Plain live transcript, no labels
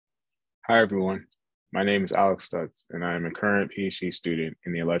Hi, everyone. My name is Alex Stutz, and I am a current PhD student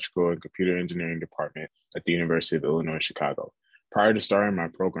in the Electrical and Computer Engineering Department at the University of Illinois, Chicago. Prior to starting my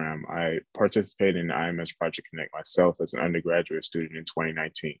program, I participated in the IMS Project Connect myself as an undergraduate student in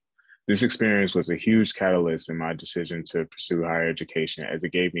 2019. This experience was a huge catalyst in my decision to pursue higher education as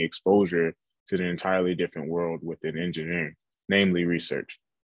it gave me exposure to an entirely different world within engineering, namely research.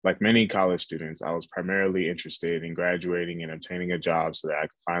 Like many college students, I was primarily interested in graduating and obtaining a job so that I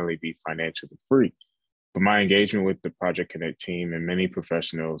could finally be financially free. But my engagement with the Project Connect team and many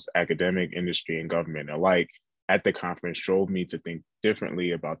professionals, academic, industry, and government alike at the conference drove me to think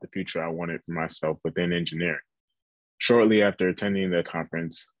differently about the future I wanted for myself within engineering. Shortly after attending the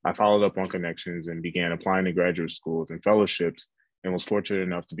conference, I followed up on connections and began applying to graduate schools and fellowships and was fortunate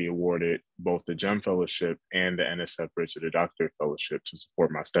enough to be awarded both the GEM Fellowship and the NSF Bridge to the Doctorate Fellowship to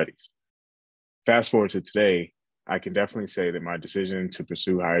support my studies. Fast forward to today, I can definitely say that my decision to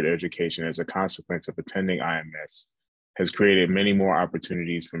pursue higher education as a consequence of attending IMS has created many more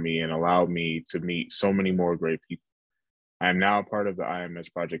opportunities for me and allowed me to meet so many more great people. I am now a part of the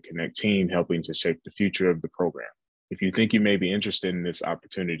IMS Project Connect team, helping to shape the future of the program. If you think you may be interested in this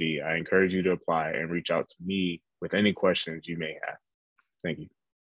opportunity, I encourage you to apply and reach out to me with any questions you may have. Thank you.